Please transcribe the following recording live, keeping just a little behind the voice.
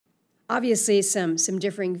Obviously, some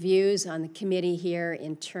differing views on the committee here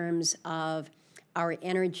in terms of our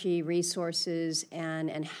energy resources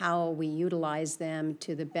and how we utilize them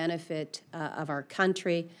to the benefit of our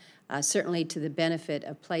country, certainly to the benefit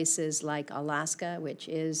of places like Alaska, which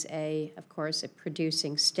is, of course, a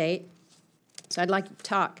producing state. So I'd like to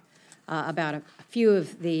talk about a few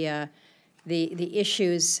of the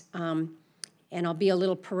issues, and I'll be a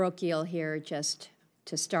little parochial here just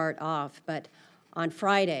to start off. But on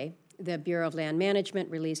Friday, the Bureau of Land Management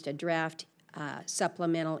released a draft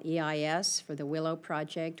supplemental EIS for the Willow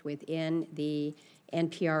project within the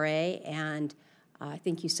NPRA, and I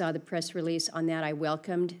think you saw the press release on that. I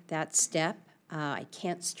welcomed that step. I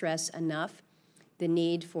can't stress enough the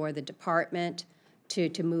need for the department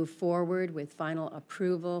to move forward with final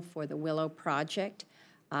approval for the Willow project.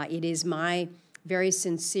 It is my very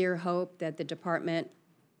sincere hope that the department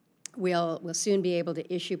will soon be able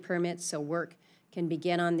to issue permits so work can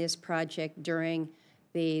begin on this project during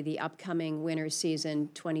the upcoming winter season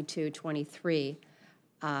 22-23.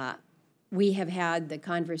 We have had the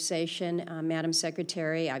conversation, Madam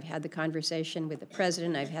Secretary, I've had the conversation with the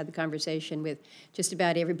President, I've had the conversation with just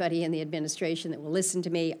about everybody in the administration that will listen to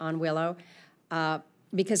me on Willow,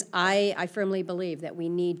 because I firmly believe that we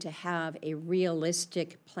need to have a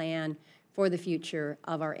realistic plan for the future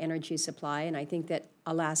of our energy supply, and I think that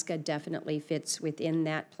Alaska definitely fits within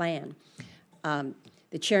that plan.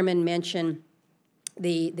 The chairman mentioned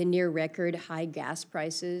the near record high gas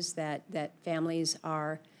prices that families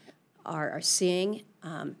are seeing.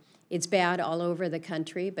 It's bad all over the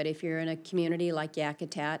country, but if you're in a community like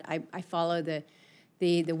Yakutat, I follow the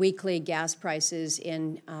weekly gas prices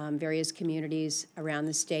in various communities around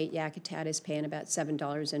the state. Yakutat is paying about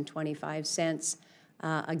 $7.25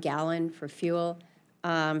 a gallon for fuel.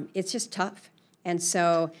 It's just tough. And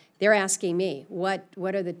so they're asking me, what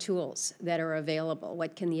are the tools that are available?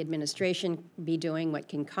 What can the administration be doing? What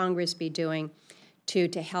can Congress be doing to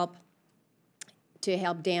help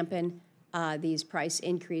dampen these price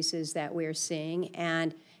increases that we're seeing?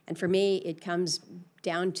 And for me, it comes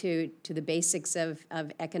down to the basics of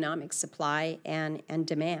economic supply and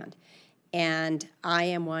demand. And I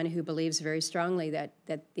am one who believes very strongly that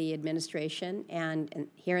the administration and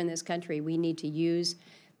here in this country, we need to use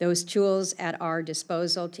those tools at our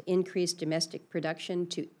disposal to increase domestic production,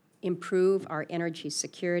 to improve our energy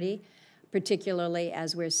security, particularly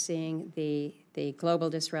as we're seeing the global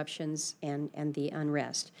disruptions and the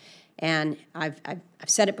unrest. And I've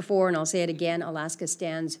said it before and I'll say it again, Alaska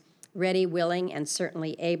stands ready, willing, and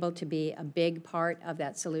certainly able to be a big part of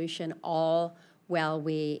that solution, all while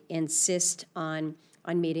we insist on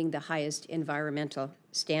meeting the highest environmental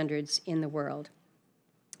standards in the world.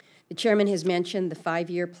 The chairman has mentioned the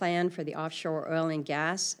 5-year plan for the offshore oil and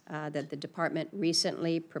gas that the department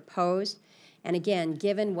recently proposed. And again,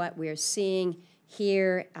 given what we're seeing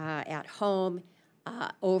here at home,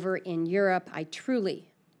 over in Europe, I truly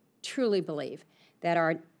believe that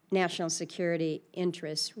our national security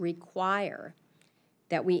interests require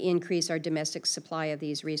that we increase our domestic supply of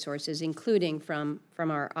these resources, including from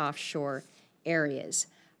our offshore areas.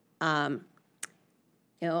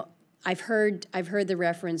 I've heard the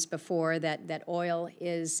reference before that oil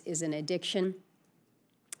is an addiction.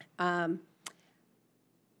 I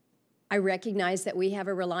recognize that we have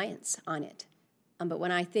a reliance on it. But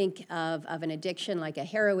when I think of an addiction like a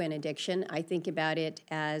heroin addiction, I think about it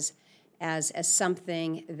as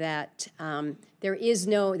something that there is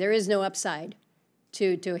no upside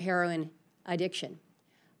to heroin addiction.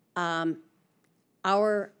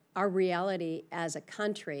 Our reality as a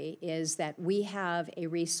country is that we have a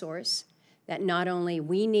resource that not only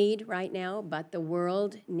we need right now, but the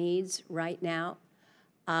world needs right now.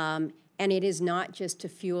 And it is not just to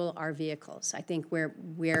fuel our vehicles. I think we're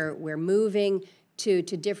moving to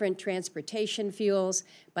different transportation fuels,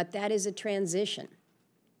 but that is a transition.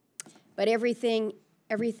 But everything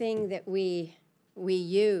that we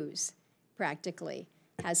use practically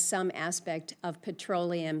has some aspect of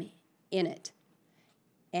petroleum in it.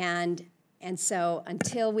 And so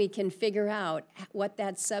until we can figure out what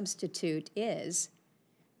that substitute is,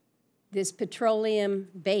 this petroleum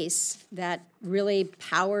base that really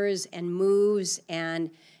powers and moves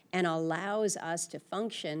and allows us to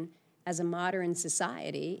function as a modern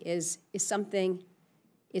society is something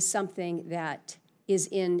that is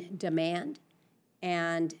in demand.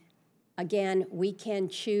 And again, we can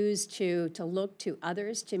choose to look to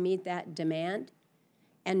others to meet that demand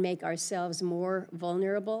and make ourselves more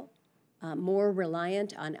vulnerable, more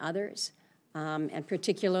reliant on others, and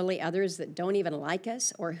particularly others that don't even like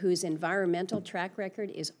us or whose environmental track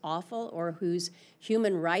record is awful or whose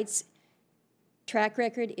human rights track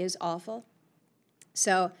record is awful.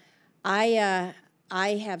 So I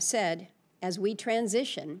have said, as we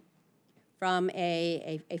transition from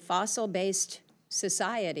a fossil-based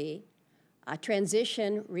society, a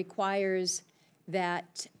transition requires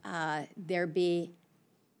that there be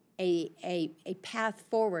a path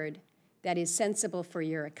forward that is sensible for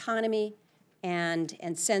your economy and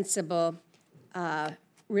sensible,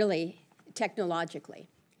 really, technologically.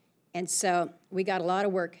 And so we got a lot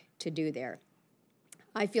of work to do there.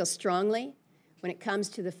 I feel strongly when it comes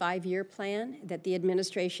to the 5-year plan that the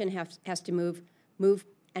administration has to move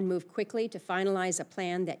quickly to finalize a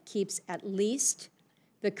plan that keeps at least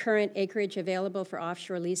the current acreage available for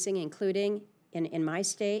offshore leasing, including in my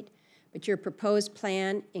state. But your proposed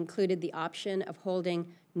plan included the option of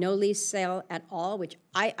holding no lease sale at all, which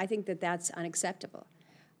I think that's unacceptable.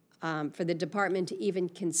 For the department to even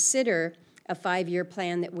consider a 5-year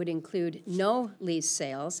plan that would include no lease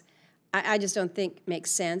sales, I just don't think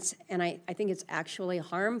makes sense, and I think it's actually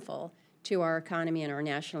harmful to our economy and our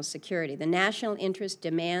national security. The national interest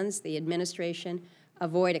demands the administration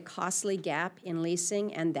avoid a costly gap in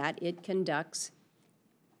leasing and that it conducts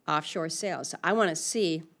offshore sales. So I want to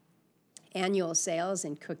see annual sales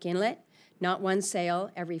in Cook Inlet, not one sale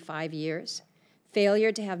every 5 years.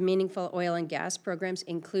 Failure to have meaningful oil and gas programs,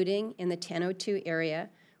 including in the 1002 area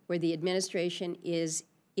where the administration is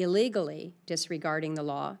illegally disregarding the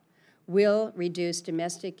law, will reduce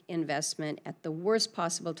domestic investment at the worst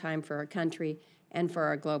possible time for our country and for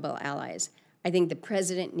our global allies. I think the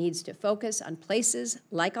president needs to focus on places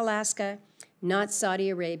like Alaska, not Saudi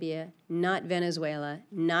Arabia, not Venezuela,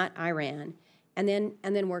 not Iran, and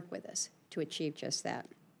then work with us to achieve just that.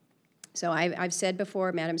 So I've said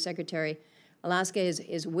before, Madam Secretary, Alaska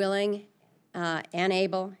is willing and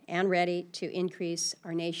able and ready to increase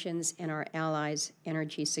our nation's and our allies'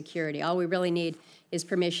 energy security. All we really need is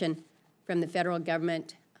permission from the federal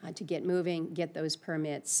government to get moving, get those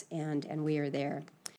permits, and we are there.